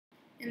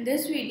In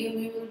this video,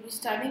 we will be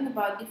studying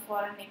about the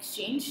foreign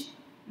exchange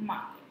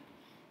market.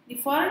 The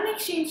foreign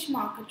exchange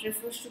market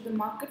refers to the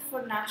market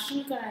for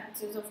national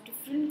currencies of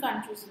different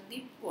countries in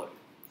the world.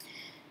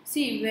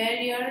 See, where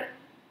your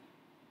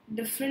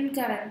different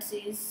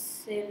currencies,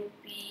 say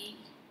rupee,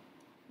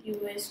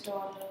 US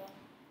dollar,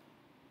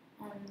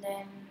 and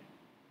then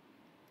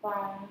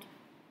pound,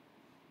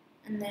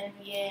 and then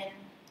yen,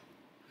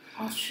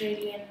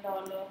 Australian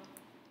dollar,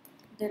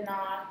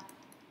 dinar.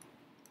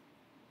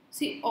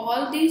 See,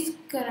 all these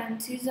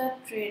currencies are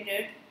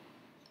traded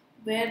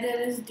where there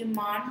is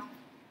demand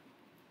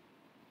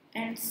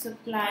and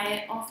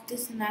supply of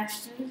these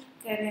national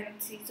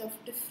currencies of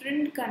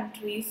different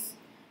countries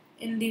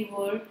in the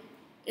world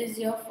is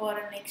your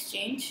foreign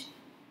exchange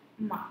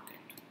market.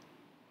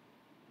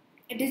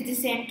 It is the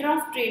center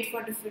of trade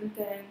for different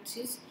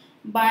currencies.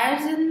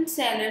 Buyers and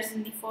sellers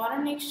in the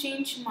foreign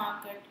exchange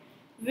market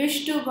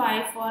wish to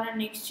buy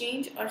foreign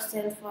exchange or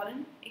sell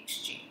foreign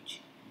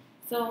exchange.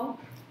 So,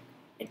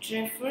 it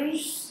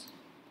refers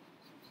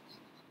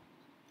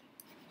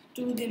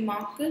to the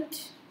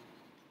market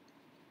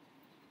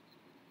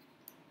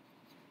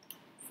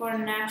for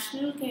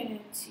national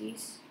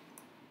currencies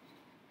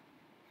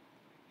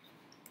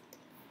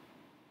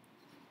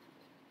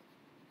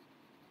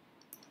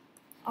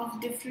of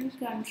different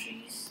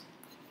countries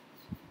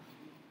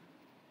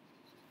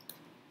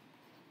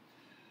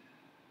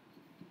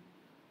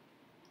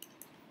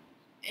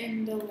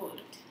in the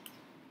world.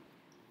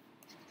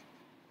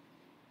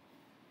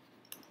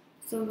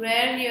 So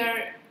where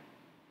your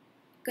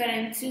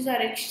currencies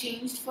are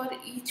exchanged for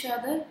each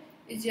other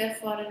is your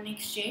foreign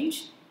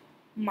exchange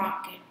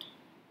market.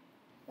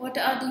 What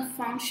are the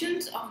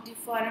functions of the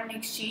foreign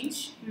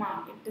exchange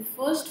market? The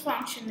first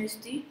function is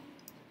the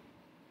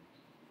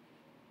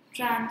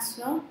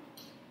transfer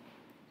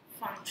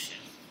function.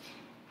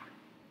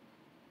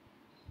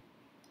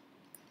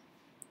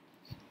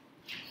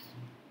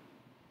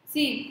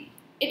 See,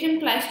 it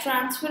implies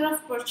transfer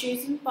of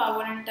purchasing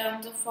power in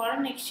terms of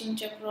foreign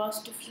exchange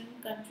across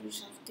different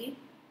countries of the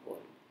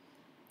world.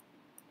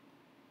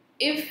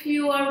 If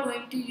you are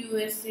going to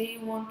USA,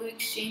 you want to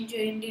exchange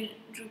your Indian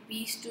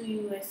rupees to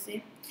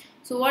USA.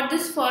 So what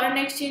this foreign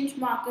exchange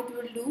market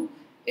will do,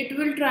 it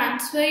will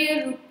transfer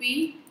your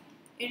rupee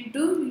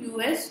into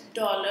US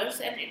dollars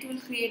and it will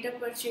create a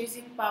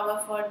purchasing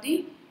power for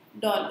the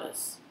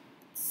dollars.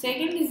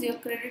 Second is your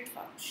credit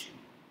function.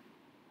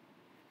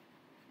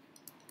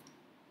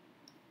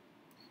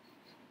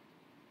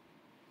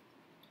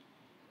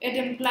 It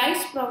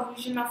implies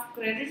provision of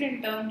credit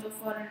in terms of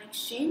foreign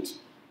exchange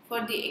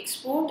for the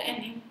export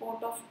and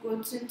import of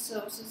goods and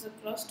services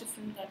across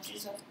different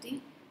countries of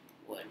the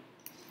world.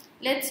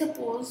 Let's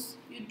suppose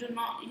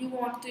you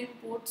want to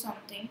import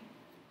something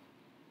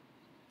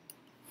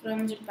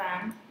from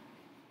Japan,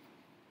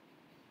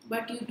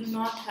 but you do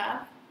not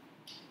have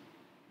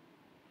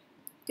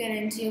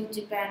currency of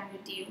Japan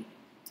with you.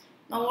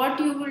 Now what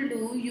you will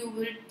do, you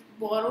will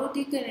borrow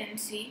the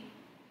currency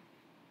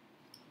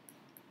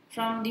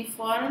from the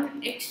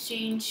foreign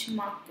exchange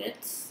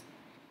markets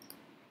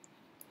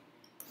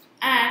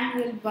and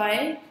will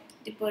buy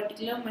the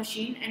particular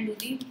machine and do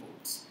the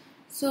imports.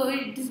 So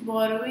this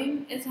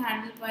borrowing is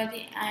handled by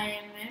the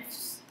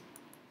IMFs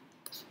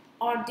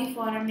or the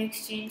foreign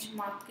exchange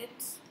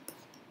markets.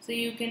 So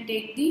you can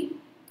take the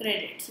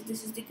credit. So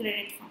this is the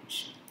credit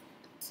function.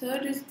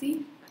 Third is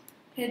the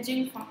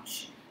hedging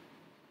function.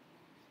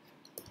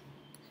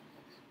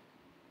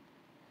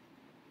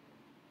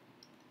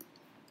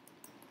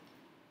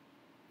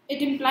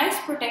 It implies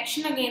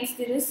protection against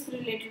the risk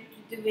related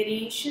to the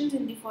variations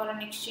in the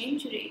foreign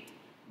exchange rate.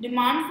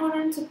 Demand for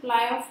and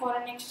supply of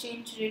foreign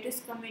exchange rate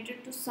is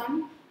committed to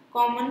some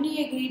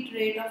commonly agreed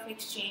rate of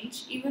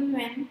exchange even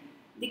when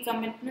the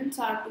commitments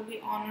are to be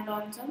honored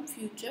on some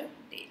future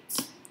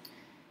dates.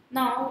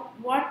 Now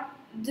what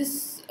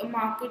this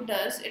market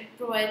does, it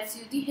provides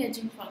you the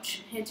hedging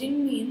function.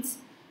 Hedging means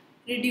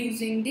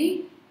reducing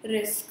the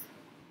risk.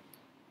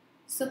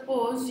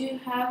 Suppose you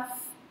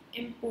have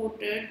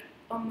imported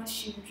a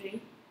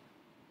machinery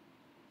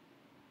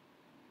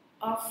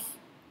of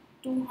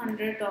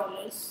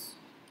 $200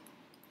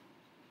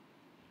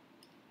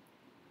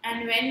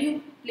 and when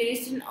you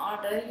placed an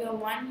order, your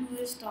 $1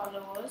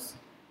 was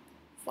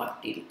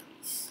 40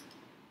 rupees,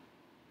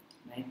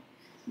 right?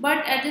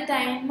 But at the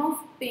time of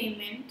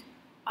payment,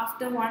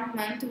 after 1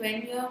 month,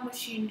 when your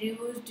machinery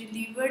was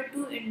delivered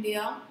to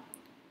India,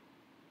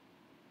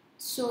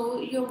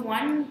 so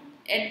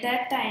at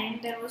that time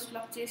there was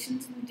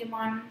fluctuations in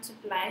demand and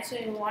supply, so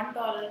your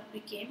 $1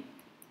 became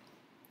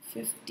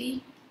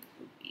 50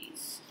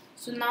 rupees.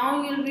 So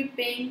now you'll be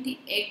paying the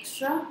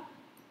extra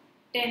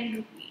 10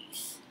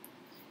 rupees.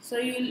 So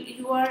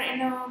you are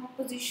in a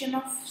position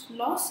of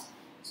loss.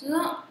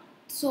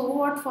 So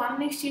what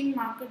foreign exchange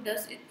market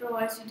does, it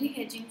provides you the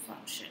hedging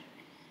function.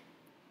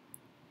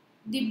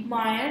 The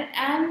buyer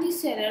and the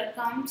seller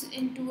comes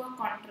into a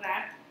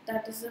contract,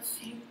 that is a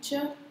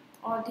future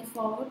or the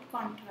forward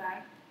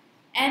contract,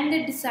 and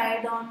they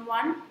decide on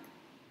one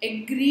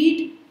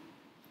agreed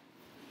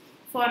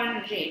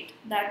foreign rate,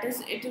 that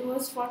is it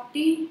was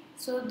 40,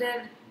 so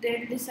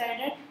they'll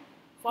decide at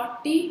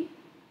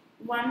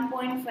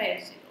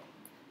 41.50.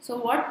 so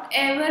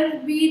whatever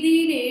be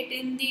the rate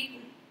in the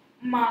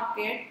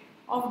market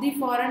of the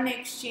foreign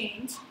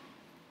exchange,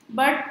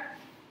 but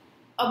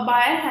a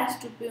buyer has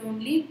to pay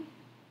only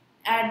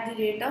at the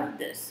rate of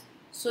this.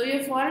 So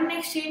your foreign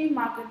exchange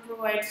market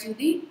provides you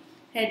the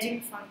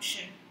hedging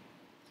function.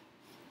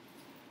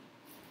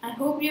 I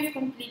hope you have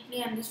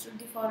completely understood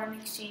the foreign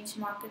exchange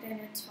market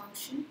and its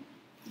function.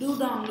 Do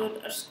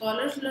download our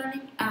Scholars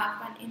Learning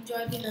app and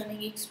enjoy the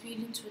learning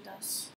experience with us.